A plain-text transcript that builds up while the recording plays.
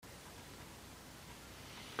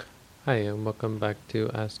Hi, and welcome back to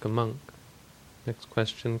Ask a Monk. Next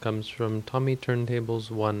question comes from Tommy Turntables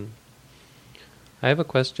 1. I have a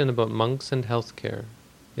question about monks and healthcare.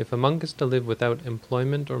 If a monk is to live without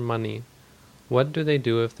employment or money, what do they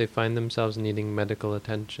do if they find themselves needing medical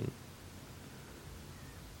attention?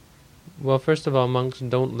 Well, first of all, monks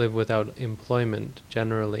don't live without employment,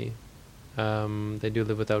 generally. They do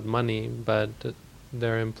live without money, but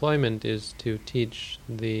their employment is to teach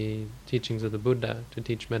the teachings of the Buddha, to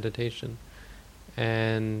teach meditation.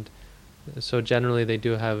 And so generally they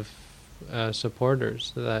do have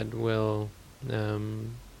supporters that will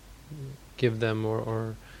give them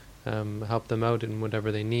or help them out in whatever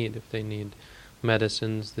they need. If they need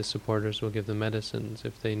medicines, the supporters will give them medicines.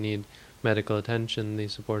 If they need medical attention, the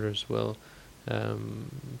supporters will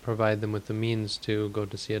provide them with the means to go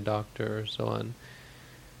to see a doctor or so on.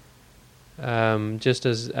 Just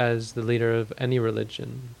as the leader of any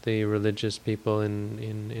religion, the religious people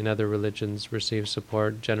in other religions receive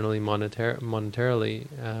support generally monetarily,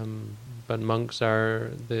 but monks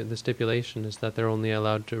are, the stipulation is that they're only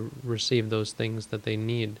allowed to receive those things that they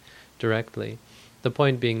need directly. The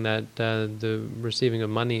point being that the receiving of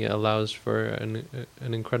money allows for an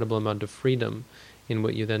incredible amount of freedom in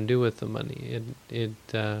what you then do with the money. It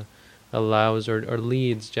allows or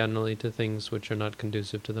leads generally to things which are not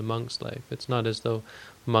conducive to the monk's life. It's not as though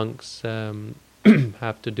monks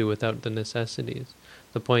have to do without the necessities.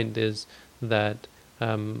 The point is that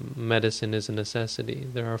medicine is a necessity.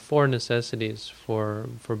 There are 4 necessities for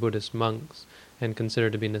Buddhist monks, and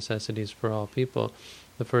considered to be necessities for all people.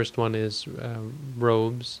 The first one is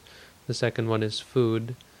robes. The second one is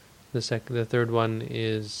food. The third one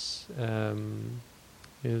is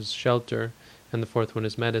shelter, and the fourth one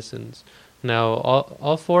is medicines. Now,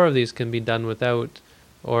 all 4 of these can be done without,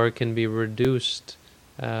 or can be reduced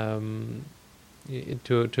to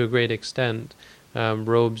a great extent.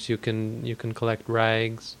 Robes, you can collect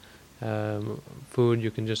rags. Food, you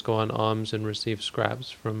can just go on alms and receive scraps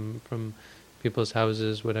from people's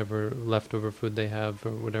houses, whatever leftover food they have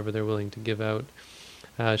or whatever they're willing to give out.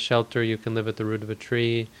 Shelter, you can live at the root of a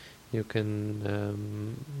tree. You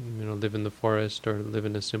can live in the forest or live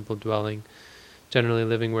in a simple dwelling. Generally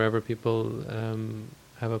living wherever people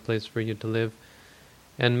have a place for you to live.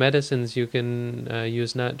 And medicines, you can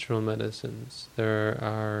use natural medicines. There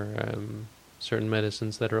are certain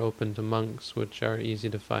medicines that are open to monks, which are easy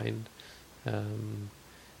to find,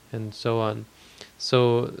 and so on.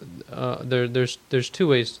 So there's 2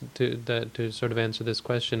 ways to sort of answer this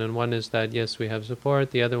question, and one is that yes, we have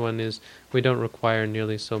support. The other one is we don't require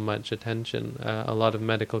nearly so much attention. A lot of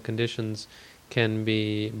medical conditions can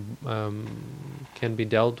be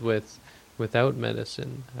dealt with without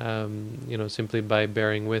medicine, simply by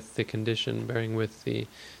bearing with the condition, bearing with the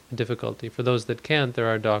difficulty. For those that can't, there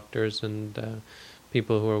are doctors and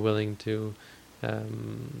people who are willing to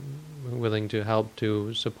help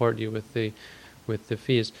to support you with the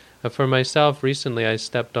fees. For myself, recently I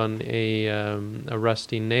stepped on a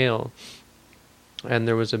rusty nail, and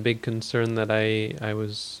there was a big concern that I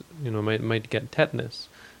was might get tetanus,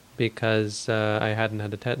 because I hadn't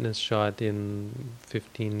had a tetanus shot in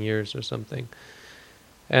 15 years or something.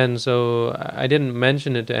 And so I didn't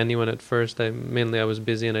mention it to anyone at first. I was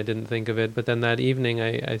busy and I didn't think of it. But then that evening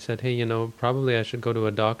I said, hey, probably I should go to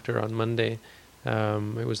a doctor on Monday.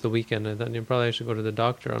 It was the weekend. I thought, probably I should go to the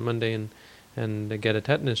doctor on Monday and get a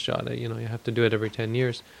tetanus shot. You have to do it every 10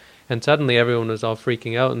 years. And suddenly everyone was all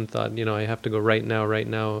freaking out and thought, I have to go right now,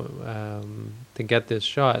 to get this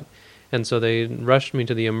shot. And so they rushed me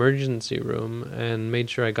to the emergency room and made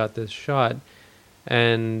sure I got this shot.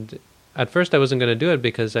 And at first I wasn't going to do it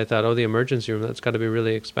because I thought, the emergency room, that's got to be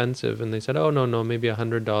really expensive. And they said, no, maybe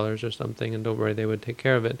 $100 or something, and don't worry, they would take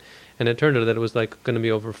care of it. And it turned out that it was going to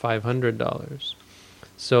be over $500.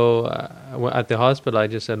 So at the hospital, I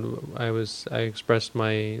just said, I expressed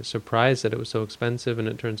my surprise that it was so expensive, and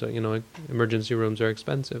it turns out, emergency rooms are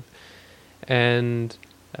expensive. And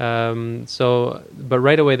but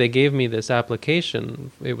right away they gave me this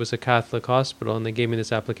application. It was a Catholic hospital, and they gave me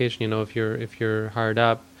this application. If you're hard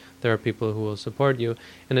up, there are people who will support you.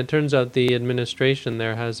 And it turns out the administration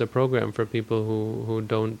there has a program for people who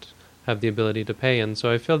don't have the ability to pay. And so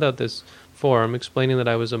I filled out this form explaining that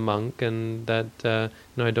I was a monk and that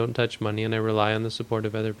I don't touch money and I rely on the support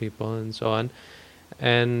of other people and so on.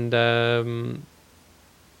 And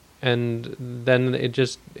then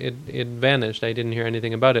it vanished. I didn't hear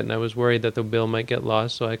anything about it, and I was worried that the bill might get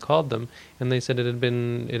lost. So I called them, and they said it had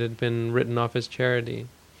been written off as charity.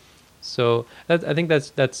 So I think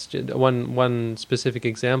that's one specific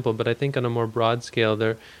example. But I think on a more broad scale,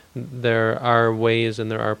 there are ways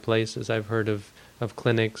and there are places I've heard of of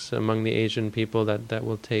clinics among the Asian people that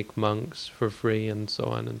will take monks for free, and so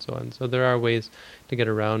on and so on. So there are ways to get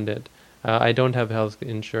around it. I don't have health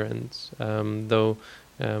insurance, though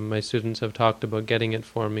my students have talked about getting it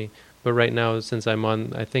for me. But right now, since I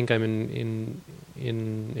think I'm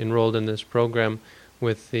enrolled in this program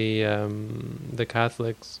with the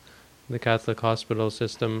Catholics, the Catholic hospital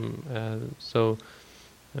system. So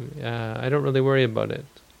I don't really worry about it.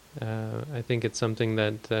 I think it's something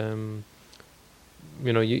that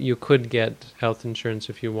you could get health insurance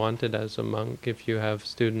if you wanted as a monk, if you have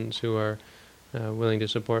students who are willing to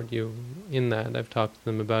support you in that. I've talked to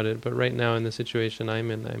them about it, but right now in the situation I'm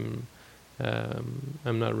in,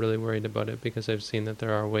 I'm not really worried about it, because I've seen that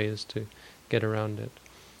there are ways to get around it.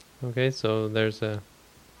 Okay, so there's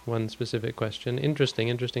one specific question.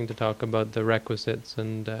 Interesting to talk about the requisites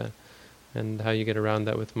and how you get around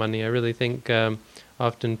that with money. I really think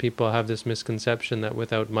often people have this misconception that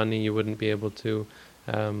without money you wouldn't be able to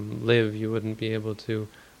live, you wouldn't be able to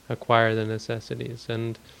acquire the necessities.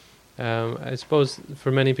 And I suppose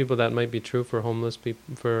for many people that might be true. For homeless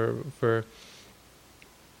people, for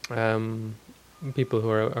people who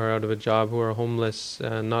are out of a job, who are homeless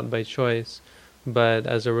not by choice, but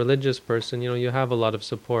as a religious person, you have a lot of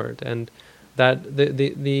support, and that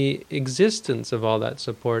the existence of all that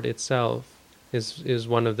support itself is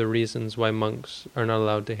one of the reasons why monks are not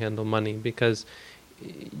allowed to handle money, because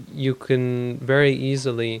you can very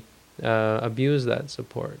easily abuse that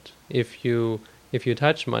support. If you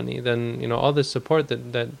touch money, then all the support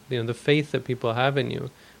that the faith that people have in you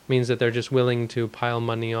means that they're just willing to pile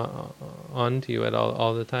money onto you at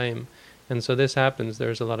all the time. And so this happens.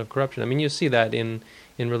 There's a lot of corruption. I mean, you see that in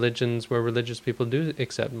religions where religious people do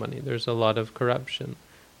accept money. There's a lot of corruption.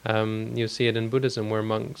 You see it in Buddhism, where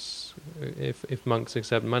monks, if monks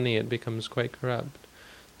accept money, it becomes quite corrupt.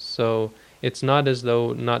 So it's not as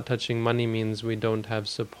though not touching money means we don't have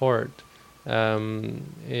support.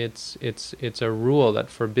 It's a rule that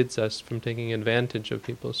forbids us from taking advantage of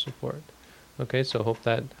people's support. Okay, so hope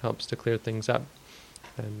that helps to clear things up.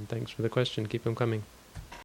 And thanks for the question. Keep them coming.